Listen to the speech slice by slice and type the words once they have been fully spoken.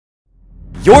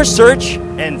Your search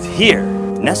ends here.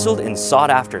 Nestled in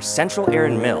sought-after Central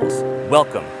Erin Mills,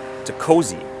 welcome to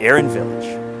cozy Erin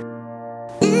Village.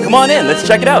 Come on in, let's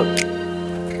check it out.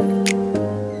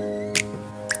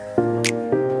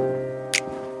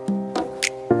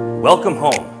 Welcome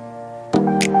home.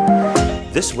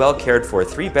 This well-cared-for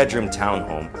 3-bedroom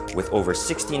townhome with over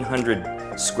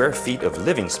 1,600 square feet of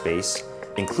living space,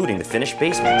 including the finished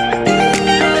basement.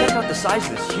 Check out the size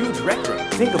of this huge rec room.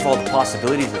 Think of all the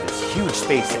possibilities of this huge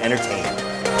space to entertain.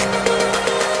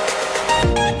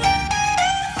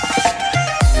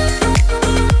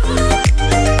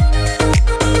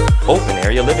 Open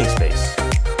area living space.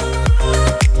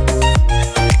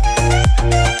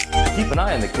 Keep an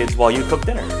eye on the kids while you cook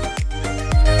dinner.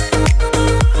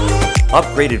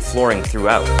 Upgraded flooring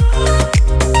throughout.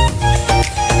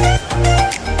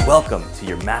 Welcome to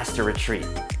your master retreat,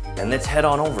 and let's head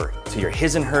on over to your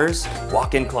his and hers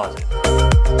walk-in closet.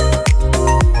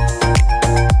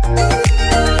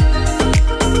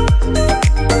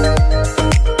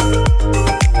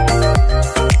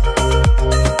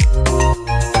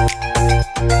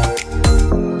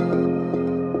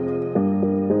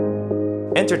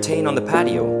 Entertain on the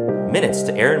patio. Minutes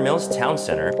to Erin Mills Town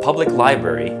Center, Public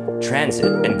Library,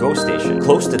 Transit, and GO Station.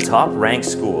 Close to top-ranked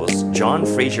schools, John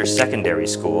Fraser Secondary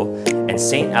School and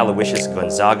St. Aloysius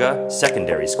Gonzaga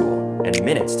Secondary School. And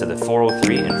minutes to the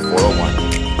 403 and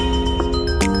 401.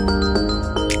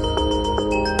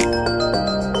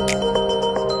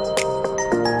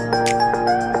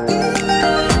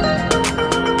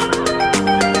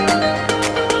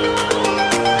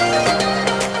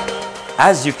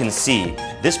 As you can see,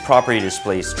 this property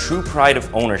displays true pride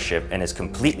of ownership and is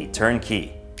completely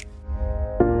turnkey.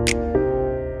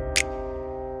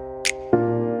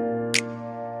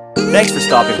 Thanks for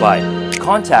stopping by.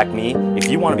 Contact me if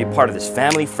you want to be part of this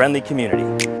family-friendly community.